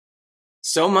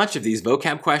So much of these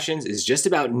vocab questions is just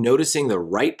about noticing the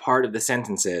right part of the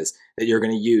sentences that you're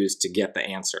going to use to get the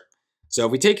answer. So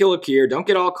if we take a look here, don't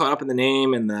get all caught up in the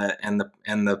name and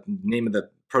the name of the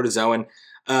protozoan.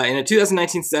 In a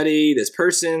 2019 study, this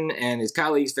person and his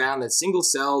colleagues found that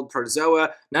single-celled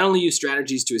protozoa not only use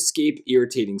strategies to escape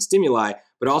irritating stimuli,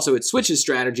 but also it switches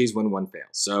strategies when one fails.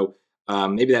 So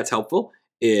maybe that's helpful.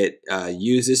 It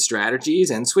uses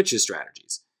strategies and switches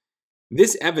strategies.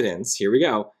 This evidence, here we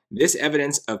go, this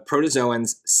evidence of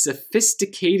protozoans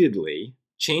sophisticatedly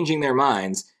changing their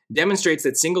minds demonstrates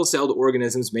that single-celled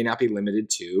organisms may not be limited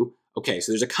to, okay,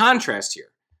 so there's a contrast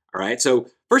here, all right? So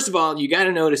first of all, you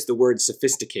gotta notice the word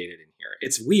sophisticated in here.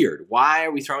 It's weird. Why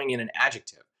are we throwing in an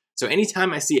adjective? So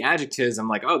anytime I see adjectives, I'm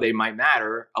like, oh, they might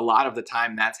matter. A lot of the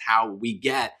time, that's how we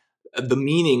get the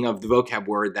meaning of the vocab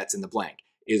word that's in the blank,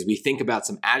 is we think about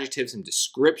some adjectives and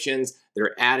descriptions that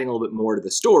are adding a little bit more to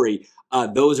the story.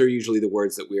 Those are usually the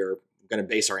words that we're going to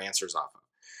base our answers off of.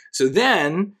 So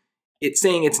then it's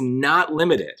saying it's not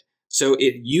limited. So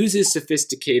it uses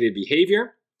sophisticated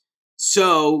behavior.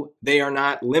 So they are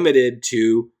not limited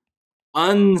to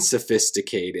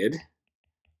unsophisticated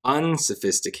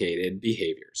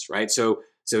behaviors, right? So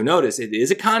notice it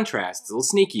is a contrast. It's a little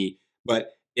sneaky,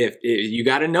 but if you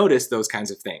got to notice those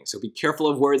kinds of things. So be careful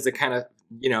of words that kind of,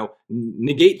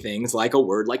 negate things, like a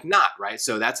word like not, right?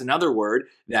 So that's another word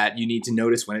that you need to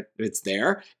notice when it's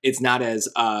there. It's not as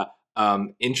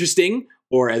interesting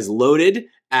or as loaded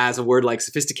as a word like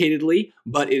sophisticatedly,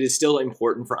 but it is still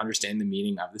important for understanding the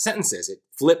meaning of the sentences. It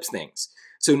flips things.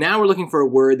 So now we're looking for a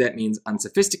word that means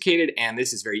unsophisticated, and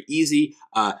this is very easy.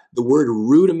 The word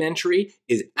rudimentary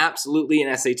is absolutely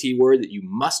an SAT word that you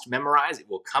must memorize. It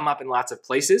will come up in lots of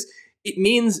places. It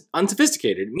means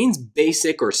unsophisticated. It means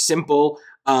basic or simple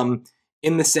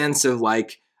in the sense of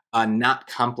like not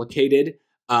complicated.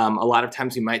 A lot of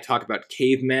times we might talk about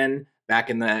cavemen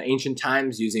back in the ancient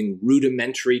times using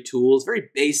rudimentary tools, very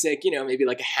basic, maybe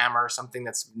like a hammer, something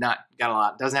that's not got a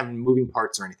lot, doesn't have moving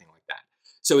parts or anything like that.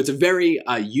 So it's a very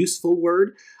useful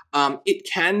word. It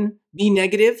can be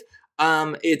negative.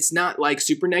 It's not like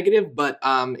super negative, but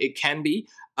it can be.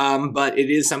 But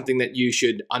it is something that you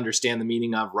should understand the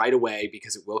meaning of right away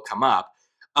because it will come up.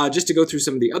 Just to go through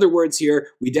some of the other words here,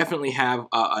 we definitely have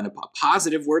a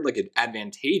positive word like an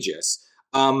advantageous,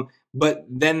 but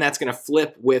then that's going to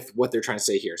flip with what they're trying to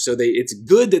say here. So it's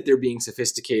good that they're being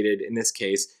sophisticated in this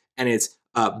case, and it's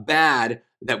bad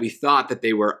that we thought that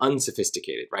they were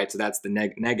unsophisticated, right? So that's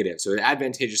the negative. So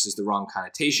advantageous is the wrong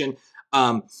connotation.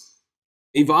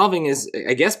 Evolving is,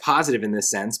 I guess, positive in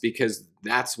this sense because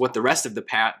that's what the rest of the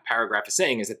paragraph is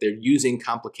saying, is that they're using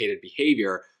complicated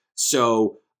behavior.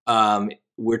 So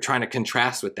we're trying to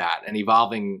contrast with that, and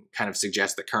evolving kind of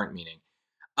suggests the current meaning.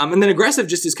 And then aggressive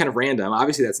just is kind of random.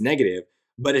 Obviously that's negative,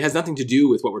 but it has nothing to do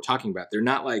with what we're talking about. They're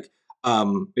not like,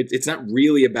 it's not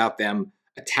really about them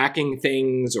attacking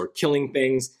things or killing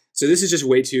things. So this is just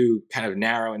way too kind of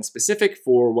narrow and specific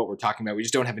for what we're talking about. We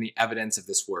just don't have any evidence of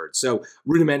this word. So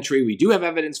rudimentary, we do have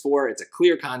evidence for. It's a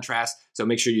clear contrast. So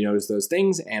make sure you notice those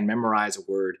things and memorize a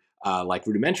word like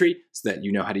rudimentary so that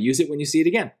you know how to use it when you see it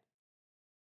again.